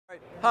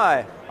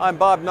Hi, I'm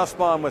Bob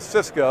Nusbaum with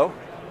Cisco,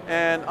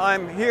 and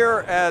I'm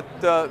here at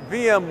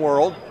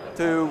VMworld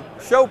to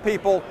show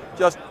people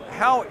just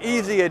how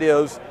easy it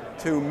is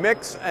to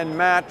mix and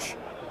match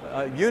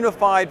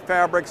unified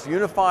fabrics,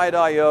 unified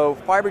I/O,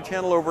 fiber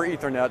channel over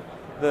Ethernet,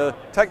 the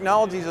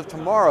technologies of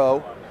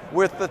tomorrow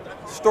with the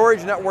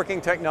storage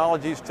networking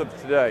technologies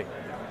of today.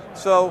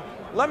 So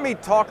let me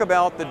talk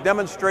about the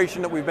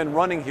demonstration that we've been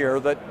running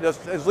here that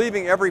just is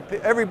leaving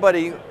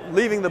everybody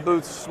leaving the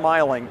booth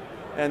smiling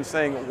and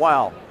saying,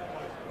 wow.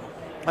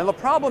 And the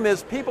problem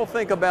is people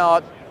think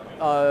about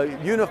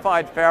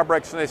unified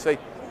fabrics and they say,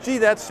 gee,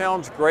 that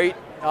sounds great.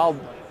 I'll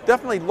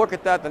definitely look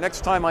at that the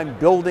next time I'm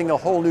building a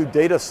whole new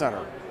data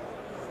center.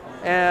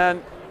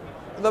 And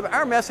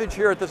our message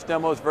here at this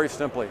demo is very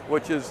simply,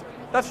 which is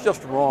that's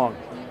just wrong.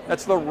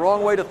 That's the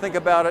wrong way to think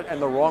about it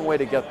and the wrong way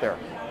to get there.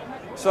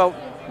 So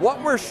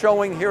what we're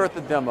showing here at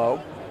the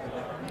demo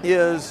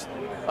is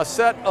a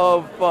set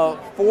of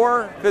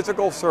 4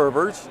 physical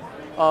servers.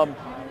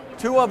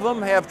 2 of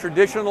them have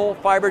traditional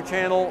fiber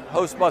channel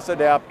host bus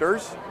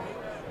adapters.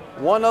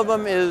 1 of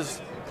them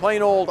is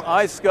plain old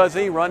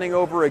iSCSI running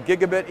over a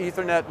gigabit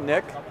Ethernet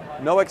NIC,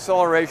 no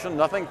acceleration,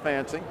 nothing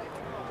fancy.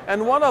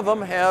 And 1 of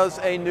them has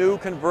a new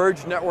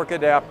converged network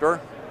adapter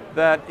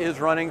that is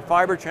running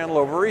fiber channel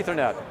over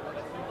Ethernet.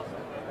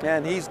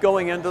 And he's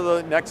going into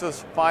the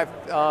Nexus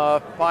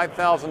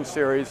 5000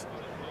 series.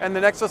 And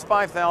the Nexus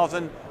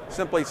 5000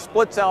 simply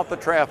splits out the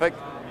traffic.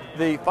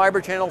 The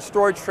fiber channel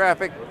storage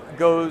traffic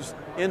goes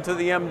into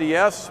the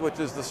MDS, which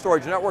is the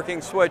storage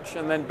networking switch,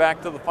 and then back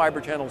to the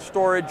fiber channel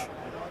storage.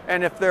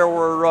 And if there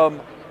were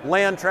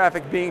LAN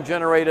traffic being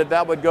generated,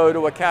 that would go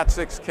to a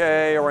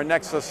Cat6K or a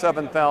Nexus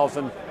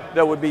 7000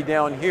 that would be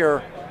down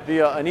here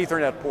via an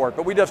Ethernet port.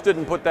 But we just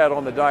didn't put that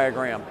on the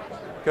diagram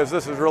because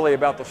this is really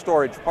about the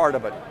storage part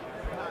of it.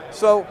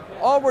 So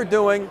all we're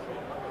doing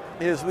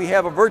is we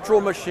have a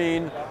virtual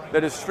machine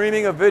that is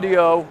streaming a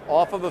video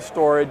off of the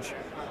storage,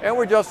 and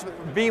we're just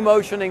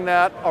V-motioning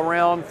that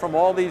around from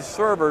all these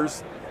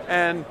servers.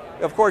 And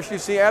of course you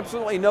see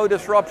absolutely no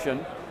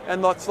disruption,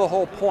 and that's the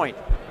whole point,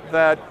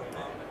 that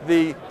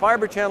the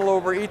fiber channel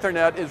over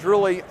Ethernet is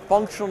really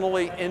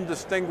functionally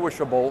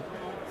indistinguishable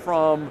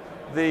from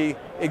the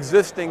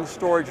existing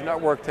storage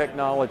network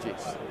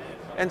technologies.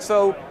 And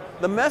so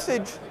the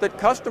message that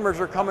customers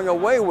are coming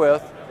away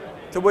with,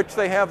 to which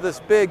they have this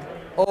big,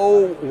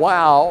 oh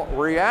wow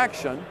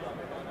reaction,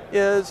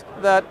 is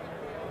that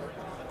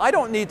I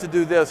don't need to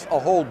do this a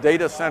whole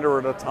data center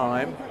at a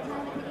time.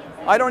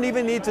 I don't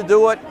even need to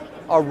do it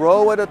a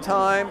row at a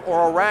time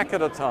or a rack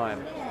at a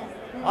time.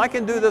 I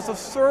can do this a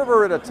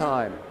server at a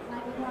time.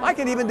 I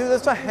can even do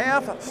this a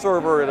half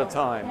server at a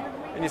time.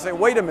 And you say,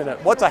 wait a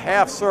minute, what's a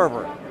half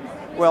server?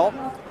 Well,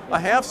 a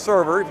half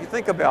server, if you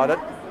think about it,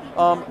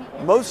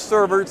 most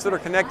servers that are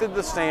connected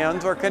to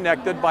SANs are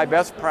connected by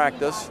best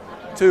practice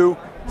to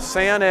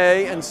SAN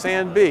A and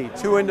SAN B,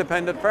 2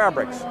 independent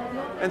fabrics.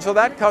 And so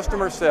that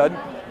customer said,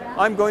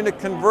 I'm going to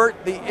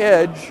convert the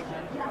edge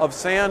of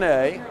SAN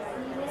A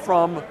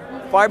from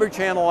fiber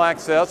channel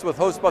access with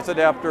host bus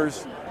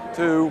adapters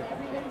to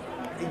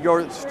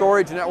your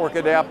storage network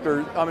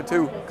adapter,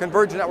 to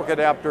converged network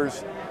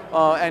adapters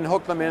and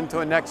hook them into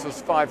a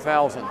Nexus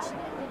 5000s.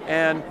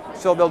 And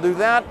so they'll do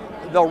that.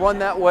 They'll run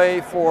that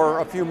way for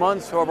a few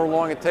months, however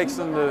long it takes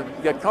them to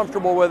get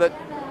comfortable with it.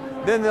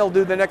 Then they'll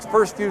do the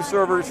first few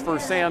servers for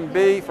SAN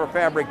B, for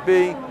Fabric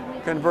B,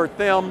 convert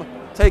them,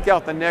 take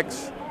out the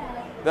NICs.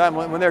 Then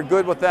when they're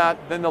good with that,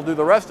 then they'll do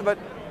the rest of it.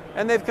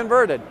 And they've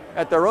converted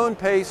at their own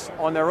pace,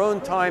 on their own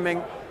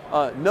timing.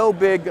 No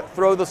big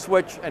throw the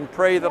switch and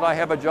pray that I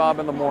have a job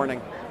in the morning.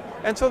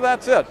 And so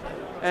that's it.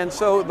 And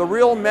so the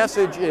real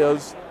message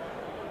is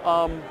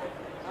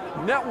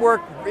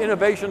network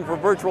innovation for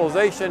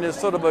virtualization is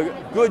sort of a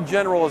good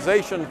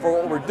generalization for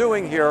what we're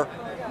doing here.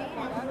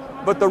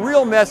 But the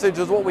real message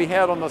is what we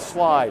had on the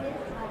slide.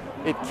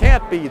 It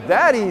can't be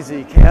that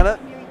easy, can it?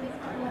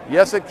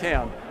 Yes, it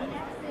can.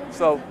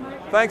 So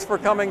thanks for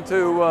coming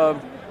to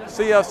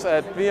see us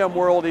at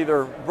VMworld,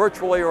 either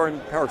virtually or in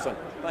person.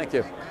 Thank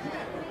you.